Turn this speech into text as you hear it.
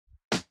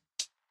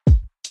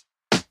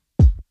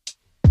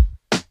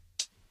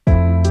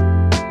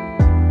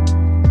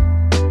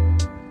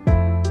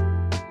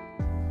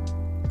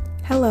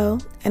Hello,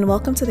 and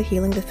welcome to the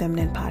Healing the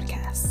Feminine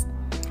podcast.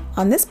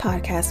 On this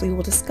podcast, we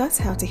will discuss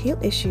how to heal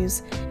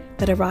issues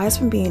that arise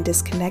from being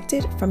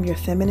disconnected from your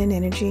feminine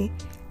energy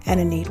and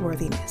innate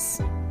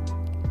worthiness.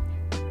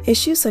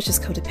 Issues such as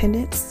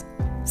codependence,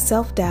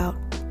 self-doubt,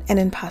 and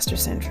imposter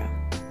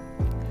syndrome.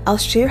 I'll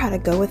share how to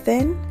go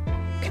within,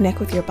 connect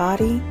with your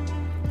body,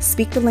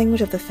 speak the language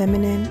of the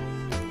feminine,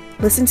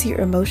 listen to your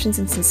emotions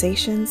and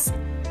sensations,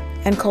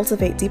 and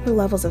cultivate deeper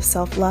levels of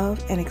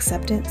self-love and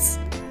acceptance,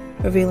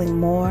 revealing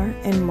more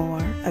and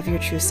more of your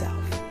true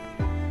self.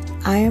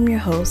 I am your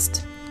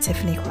host,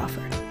 Tiffany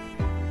Crawford.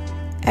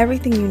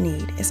 Everything you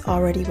need is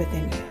already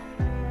within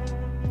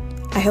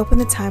you. I hope in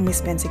the time we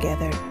spend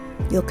together,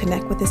 you'll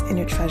connect with this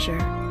inner treasure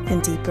in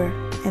deeper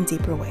and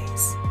deeper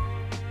ways.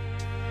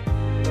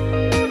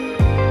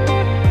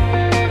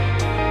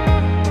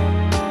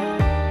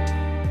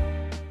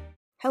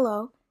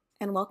 Hello,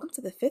 and welcome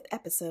to the 5th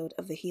episode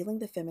of the Healing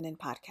the Feminine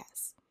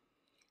podcast.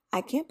 I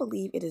can't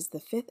believe it is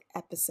the 5th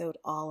episode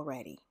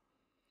already.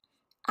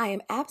 I am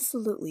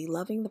absolutely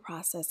loving the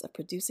process of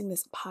producing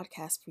this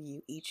podcast for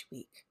you each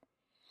week.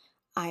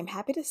 I am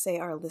happy to say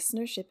our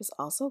listenership is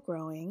also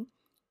growing.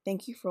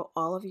 Thank you for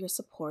all of your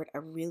support. I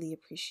really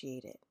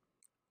appreciate it.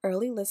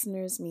 Early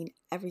listeners mean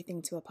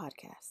everything to a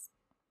podcast.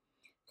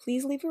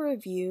 Please leave a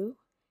review,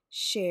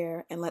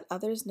 share, and let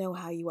others know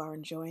how you are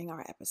enjoying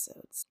our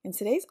episodes. In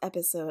today's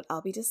episode,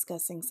 I'll be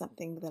discussing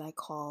something that I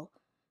call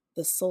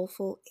the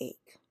soulful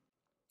ache.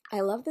 I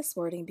love this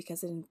wording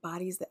because it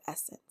embodies the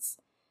essence.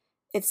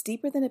 It's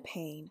deeper than a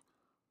pain,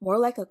 more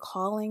like a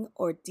calling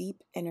or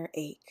deep inner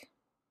ache.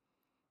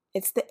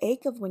 It's the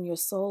ache of when your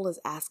soul is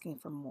asking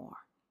for more.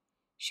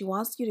 She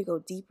wants you to go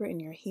deeper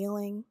in your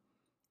healing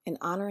and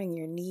honoring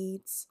your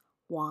needs,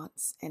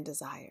 wants, and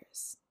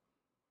desires.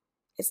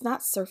 It's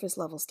not surface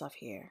level stuff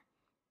here.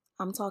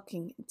 I'm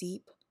talking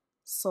deep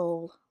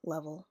soul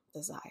level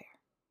desire.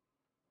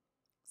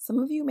 Some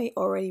of you may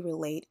already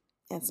relate,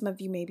 and some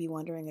of you may be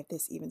wondering if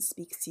this even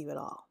speaks to you at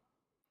all.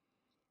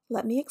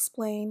 Let me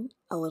explain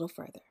a little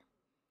further.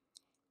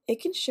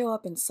 It can show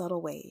up in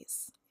subtle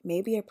ways,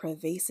 maybe a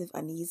pervasive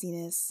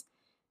uneasiness,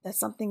 that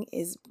something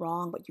is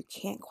wrong but you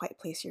can't quite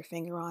place your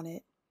finger on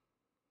it.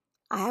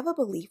 I have a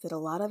belief that a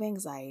lot of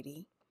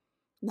anxiety,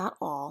 not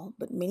all,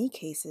 but many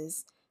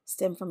cases,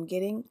 stem from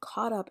getting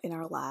caught up in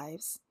our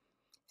lives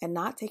and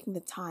not taking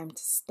the time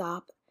to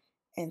stop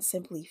and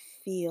simply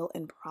feel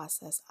and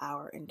process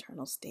our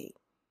internal state.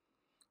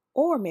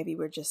 Or maybe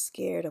we're just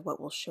scared of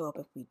what will show up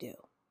if we do.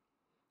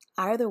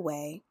 Either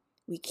way,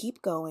 we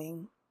keep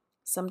going,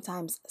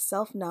 sometimes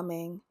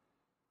self-numbing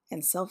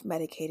and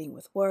self-medicating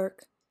with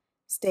work,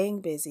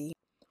 staying busy,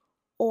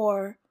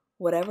 or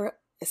whatever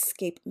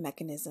escape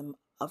mechanism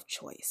of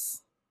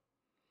choice.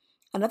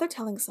 Another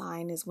telling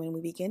sign is when we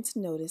begin to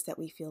notice that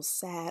we feel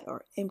sad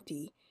or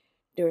empty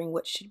during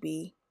what should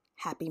be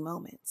happy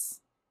moments.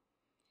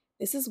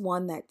 This is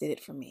one that did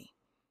it for me.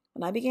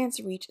 When I began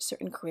to reach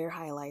certain career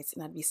highlights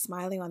and I'd be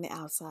smiling on the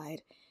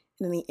outside,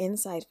 and then the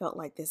inside felt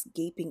like this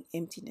gaping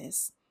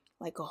emptiness,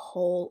 like a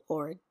hole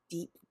or a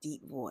deep,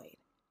 deep void.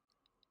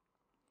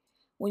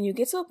 When you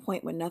get to a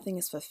point where nothing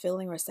is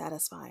fulfilling or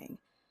satisfying,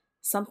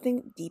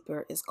 something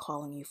deeper is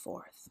calling you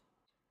forth.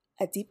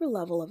 A deeper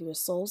level of your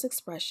soul's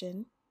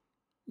expression,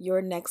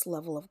 your next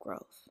level of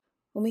growth.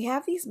 When we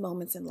have these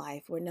moments in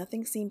life where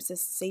nothing seems to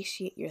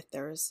satiate your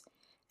thirst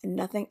and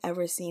nothing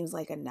ever seems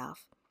like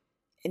enough,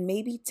 it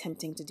may be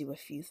tempting to do a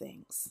few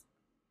things.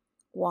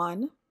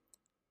 1,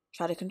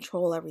 try to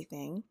control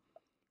everything,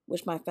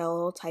 which my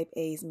fellow type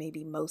A's may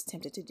be most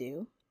tempted to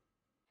do.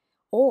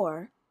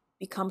 Or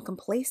become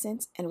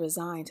complacent and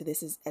resigned to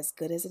this is as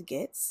good as it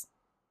gets.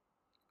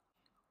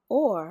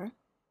 Or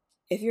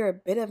if you're a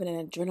bit of an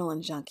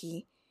adrenaline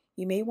junkie,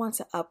 you may want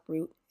to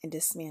uproot and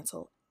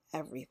dismantle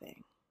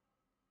everything.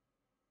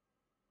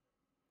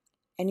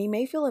 And you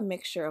may feel a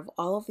mixture of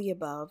all of the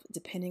above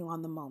depending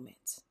on the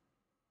moment.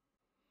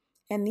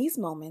 In these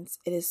moments,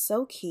 it is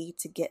so key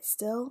to get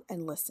still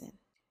and listen.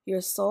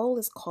 Your soul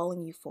is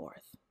calling you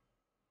forth,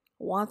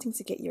 wanting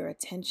to get your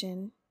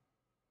attention,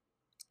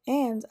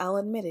 and I'll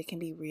admit it can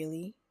be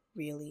really,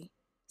 really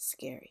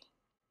scary.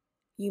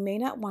 You may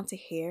not want to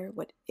hear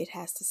what it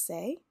has to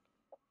say,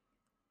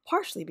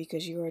 partially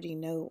because you already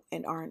know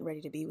and aren't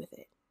ready to be with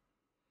it.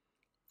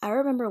 I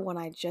remember when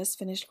I just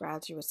finished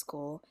graduate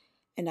school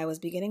and I was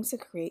beginning to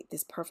create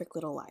this perfect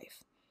little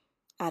life.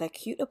 I had a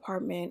cute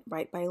apartment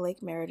right by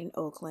Lake Merritt in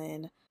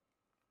Oakland,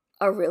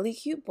 a really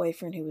cute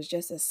boyfriend who was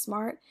just as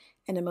smart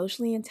and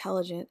emotionally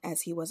intelligent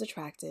as he was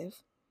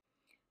attractive.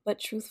 But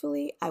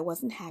truthfully, I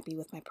wasn't happy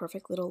with my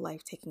perfect little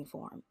life taking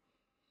form.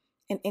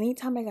 And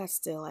anytime I got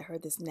still, I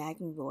heard this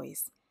nagging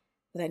voice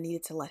that I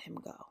needed to let him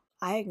go.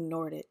 I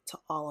ignored it to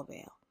all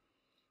avail.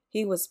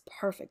 He was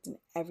perfect in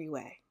every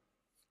way.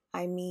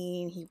 I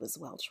mean, he was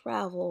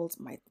well-traveled,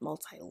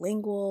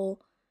 multilingual,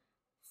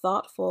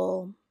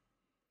 thoughtful.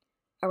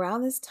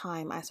 Around this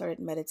time, I started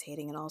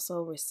meditating and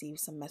also received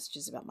some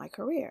messages about my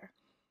career.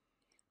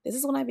 This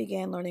is when I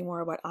began learning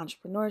more about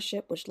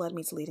entrepreneurship, which led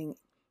me to leading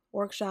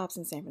workshops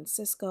in San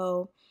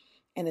Francisco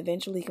and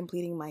eventually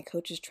completing my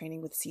coach's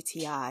training with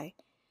CTI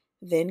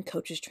then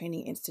Coaches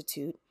Training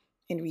Institute,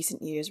 in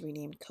recent years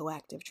renamed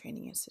Coactive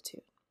Training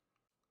Institute.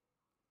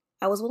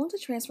 I was willing to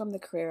transform the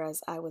career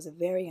as I was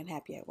very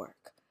unhappy at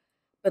work,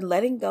 but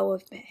letting go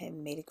of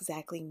him made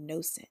exactly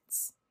no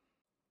sense.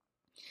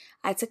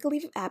 I took a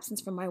leave of absence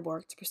from my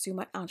work to pursue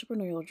my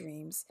entrepreneurial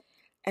dreams,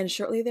 and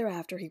shortly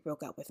thereafter he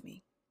broke up with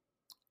me.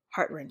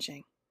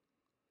 Heart-wrenching.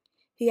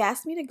 He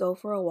asked me to go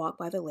for a walk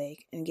by the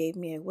lake and gave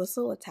me a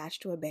whistle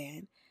attached to a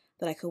band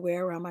that I could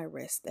wear around my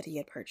wrist that he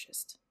had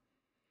purchased.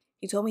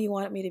 He told me he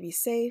wanted me to be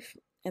safe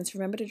and to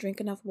remember to drink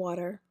enough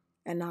water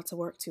and not to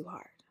work too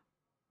hard.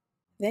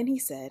 Then he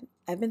said,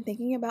 "I've been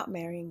thinking about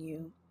marrying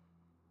you,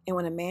 and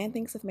when a man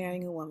thinks of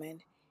marrying a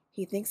woman,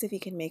 he thinks if he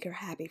can make her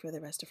happy for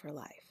the rest of her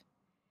life.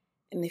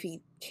 And if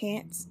he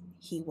can't,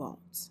 he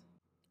won't.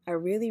 I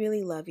really,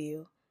 really love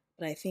you,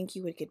 but I think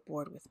you would get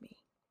bored with me."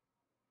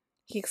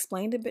 He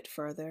explained a bit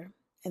further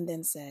and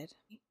then said,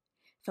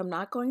 "If I'm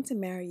not going to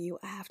marry you,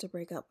 I have to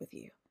break up with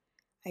you.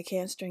 I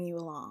can't string you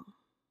along."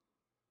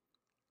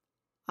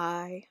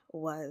 I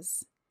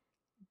was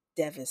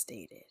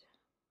devastated.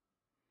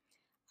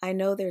 I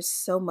know there's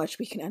so much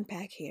we can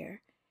unpack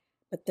here,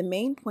 but the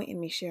main point in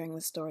me sharing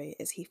the story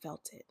is he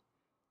felt it.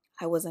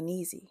 I was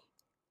uneasy.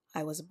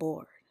 I was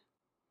bored.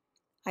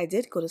 I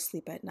did go to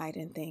sleep at night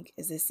and think,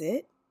 is this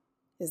it?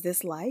 Is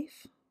this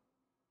life?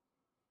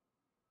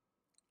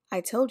 I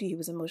told you he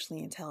was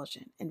emotionally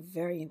intelligent and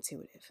very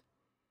intuitive.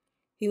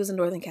 He was a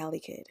Northern Cali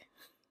kid.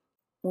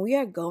 When we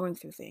are going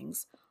through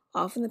things,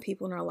 often the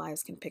people in our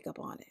lives can pick up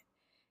on it.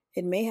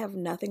 It may have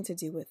nothing to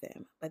do with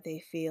them, but they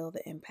feel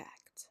the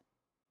impact.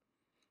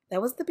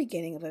 That was the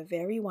beginning of a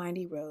very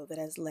windy road that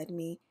has led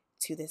me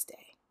to this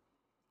day.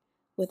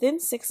 Within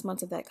 6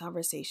 months of that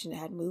conversation, I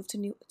had moved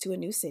to a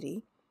new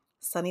city,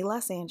 sunny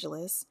Los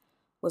Angeles,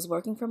 was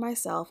working for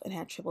myself, and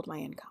had tripled my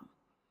income.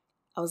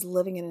 I was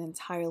living in an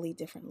entirely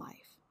different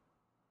life.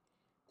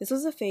 This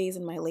was a phase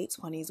in my late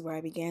 20s where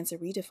I began to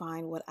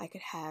redefine what I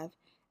could have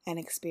and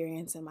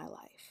experience in my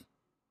life.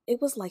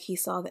 It was like he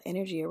saw the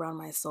energy around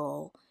my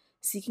soul,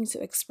 seeking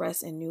to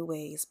express in new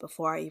ways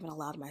before I even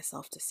allowed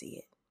myself to see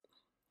it.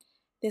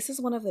 This is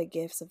one of the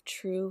gifts of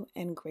true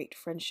and great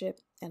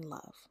friendship and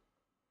love.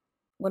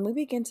 When we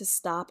begin to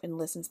stop and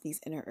listen to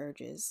these inner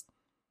urges,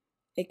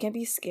 it can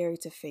be scary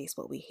to face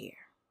what we hear.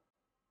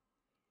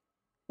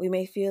 We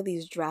may feel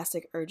these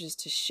drastic urges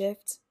to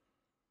shift,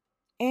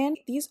 and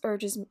these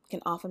urges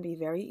can often be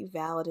very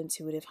valid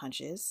intuitive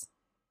hunches.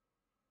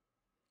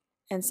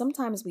 And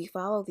sometimes we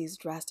follow these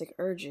drastic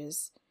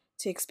urges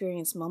to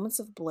experience moments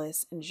of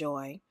bliss and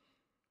joy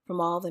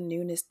from all the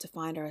newness to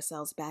find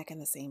ourselves back in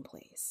the same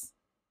place.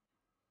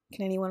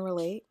 Can anyone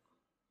relate?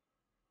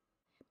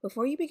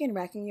 Before you begin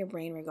racking your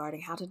brain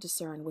regarding how to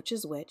discern which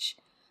is which,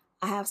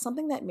 I have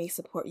something that may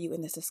support you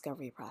in this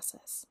discovery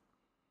process.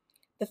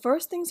 The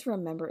first thing to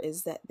remember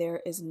is that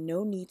there is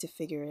no need to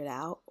figure it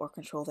out or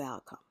control the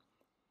outcome.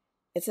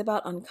 It's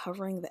about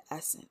uncovering the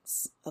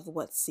essence of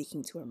what's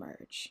seeking to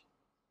emerge.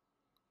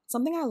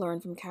 Something I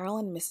learned from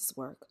Carolyn Miss's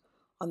work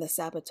on the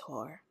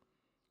Saboteur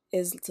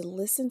is to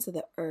listen to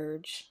the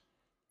urge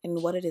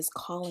and what it is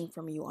calling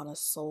from you on a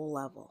soul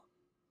level,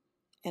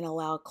 and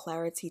allow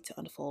clarity to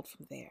unfold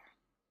from there.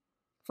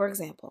 For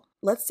example,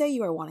 let's say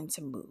you are wanting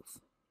to move.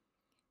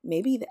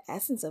 Maybe the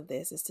essence of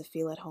this is to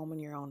feel at home in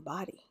your own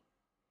body.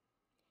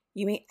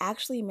 You may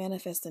actually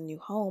manifest a new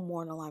home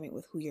more in alignment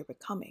with who you're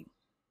becoming.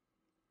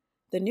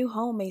 The new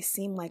home may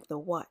seem like the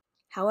what.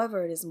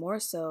 However, it is more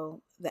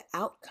so the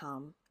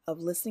outcome of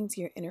listening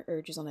to your inner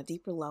urges on a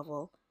deeper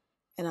level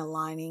and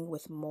aligning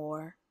with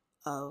more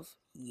of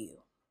you.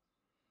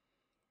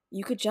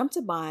 You could jump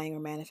to buying or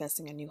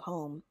manifesting a new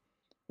home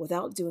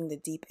without doing the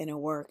deep inner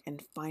work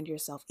and find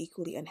yourself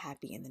equally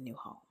unhappy in the new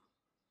home.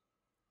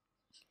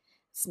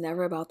 It's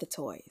never about the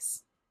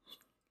toys.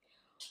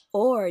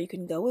 Or you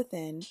can go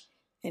within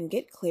and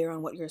get clear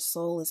on what your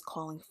soul is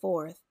calling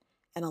forth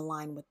and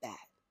align with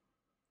that.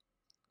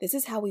 This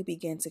is how we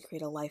begin to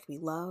create a life we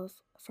love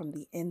from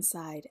the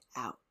inside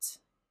out.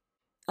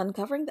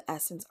 Uncovering the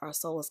essence our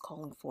soul is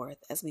calling forth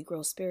as we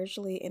grow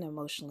spiritually and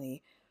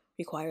emotionally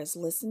requires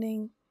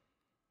listening,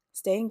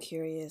 staying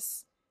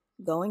curious,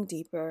 going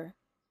deeper,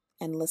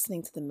 and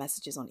listening to the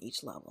messages on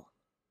each level.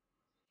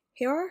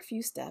 Here are a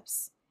few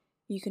steps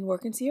you can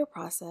work into your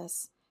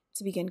process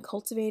to begin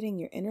cultivating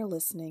your inner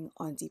listening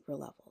on deeper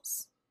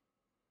levels.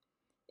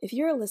 If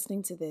you're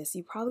listening to this,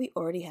 you probably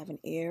already have an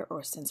ear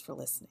or sense for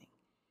listening.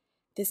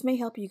 This may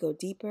help you go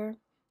deeper,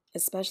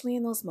 especially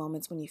in those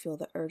moments when you feel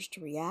the urge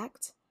to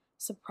react,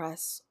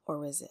 suppress, or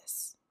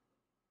resist.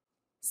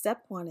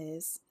 Step 1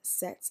 is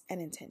set an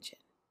intention.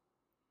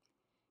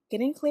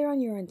 Getting clear on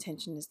your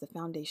intention is the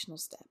foundational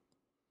step.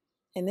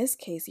 In this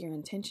case, your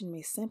intention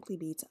may simply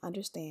be to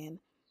understand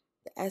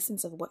the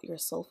essence of what your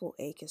soulful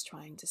ache is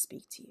trying to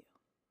speak to you.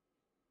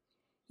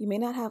 You may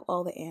not have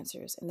all the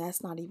answers, and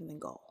that's not even the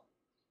goal.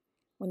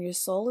 When your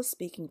soul is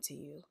speaking to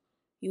you,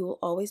 you will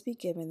always be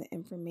given the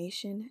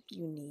information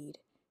you need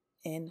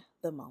in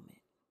the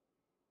moment.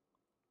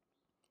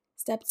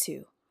 Step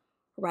 2,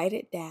 write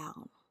it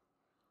down.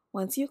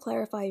 Once you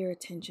clarify your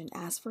intention,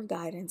 ask for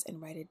guidance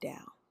and write it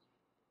down.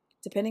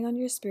 Depending on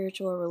your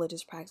spiritual or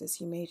religious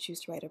practice, you may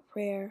choose to write a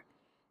prayer,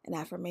 an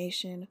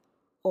affirmation,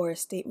 or a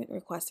statement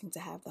requesting to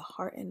have the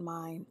heart and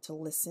mind to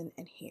listen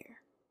and hear.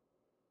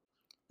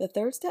 The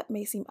third step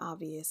may seem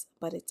obvious,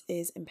 but it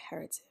is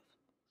imperative.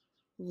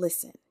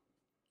 Listen.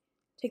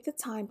 Take the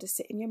time to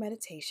sit in your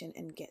meditation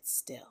and get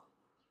still.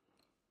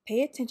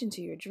 Pay attention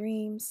to your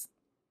dreams,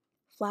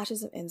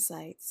 flashes of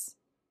insights.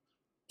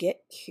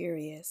 Get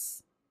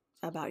curious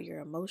about your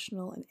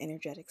emotional and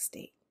energetic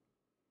state.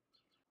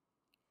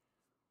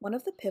 One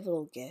of the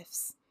pivotal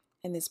gifts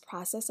in this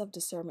process of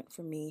discernment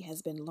for me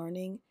has been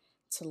learning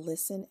to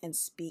listen and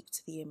speak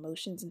to the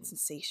emotions and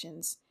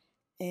sensations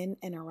in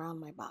and around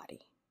my body.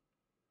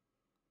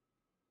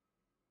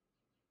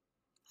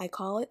 I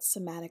call it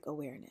somatic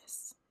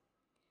awareness.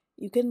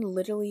 You can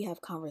literally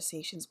have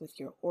conversations with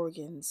your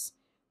organs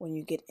when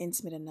you get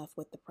intimate enough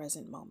with the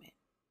present moment.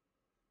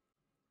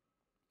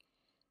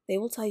 They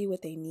will tell you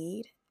what they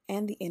need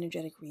and the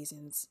energetic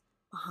reasons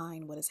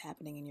behind what is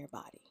happening in your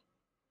body.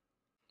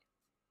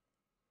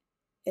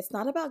 It's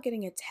not about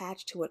getting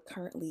attached to what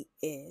currently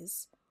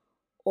is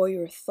or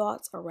your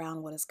thoughts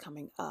around what is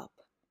coming up.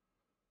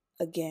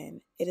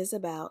 Again, it is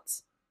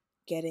about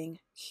getting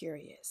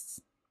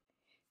curious.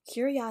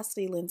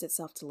 Curiosity lends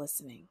itself to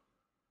listening.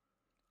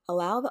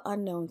 Allow the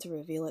unknown to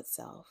reveal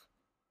itself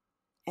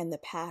and the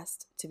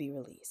past to be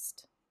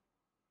released.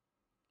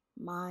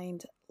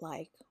 Mind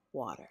like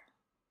water.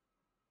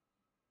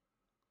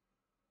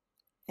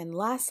 And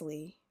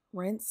lastly,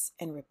 rinse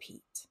and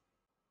repeat.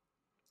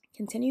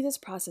 Continue this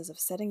process of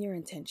setting your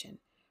intention,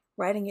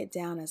 writing it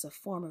down as a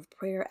form of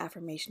prayer,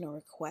 affirmation, or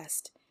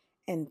request,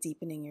 and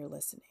deepening your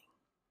listening.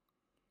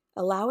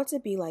 Allow it to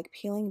be like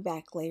peeling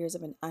back layers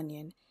of an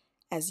onion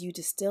as you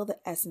distill the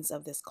essence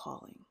of this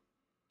calling.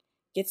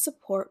 Get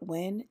support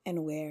when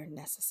and where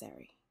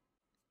necessary.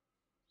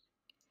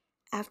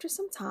 After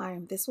some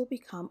time, this will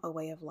become a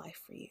way of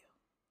life for you.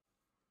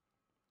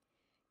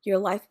 Your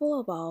life will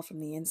evolve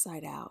from the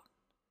inside out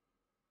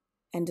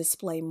and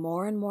display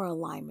more and more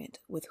alignment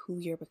with who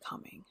you're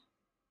becoming.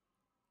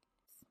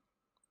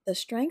 The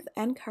strength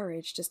and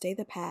courage to stay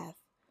the path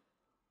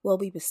will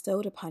be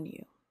bestowed upon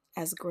you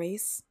as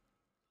grace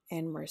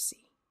and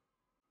mercy.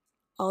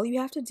 All you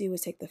have to do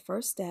is take the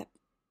first step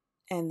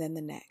and then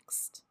the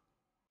next.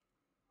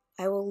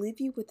 I will leave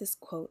you with this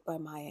quote by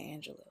Maya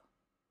Angelou.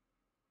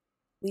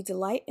 We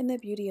delight in the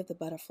beauty of the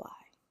butterfly,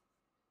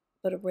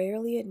 but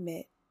rarely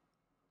admit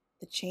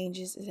the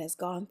changes it has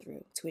gone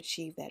through to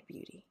achieve that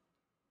beauty.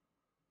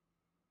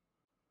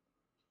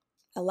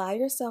 Allow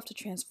yourself to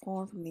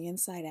transform from the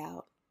inside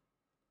out,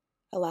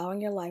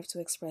 allowing your life to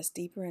express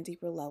deeper and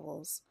deeper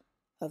levels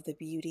of the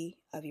beauty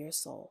of your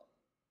soul.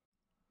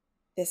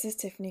 This is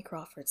Tiffany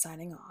Crawford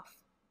signing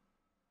off.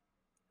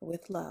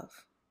 With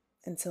love.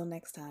 Until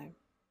next time.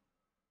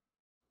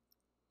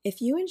 If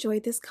you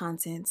enjoyed this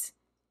content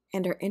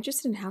and are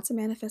interested in how to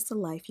manifest a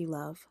life you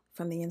love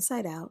from the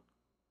inside out,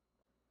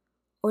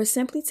 or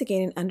simply to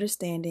gain an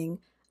understanding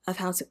of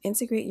how to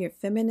integrate your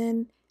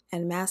feminine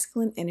and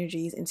masculine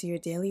energies into your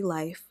daily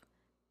life,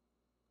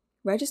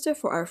 register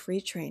for our free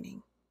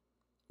training,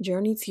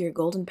 Journey to Your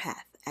Golden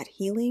Path, at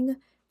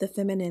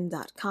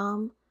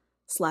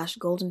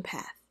healingthefeminine.com/golden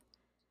path.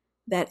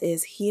 That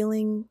is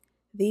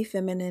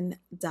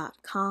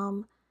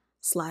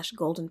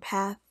healingthefeminine.com/golden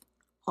path,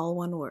 all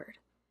one word.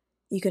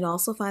 You can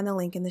also find the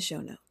link in the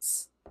show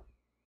notes.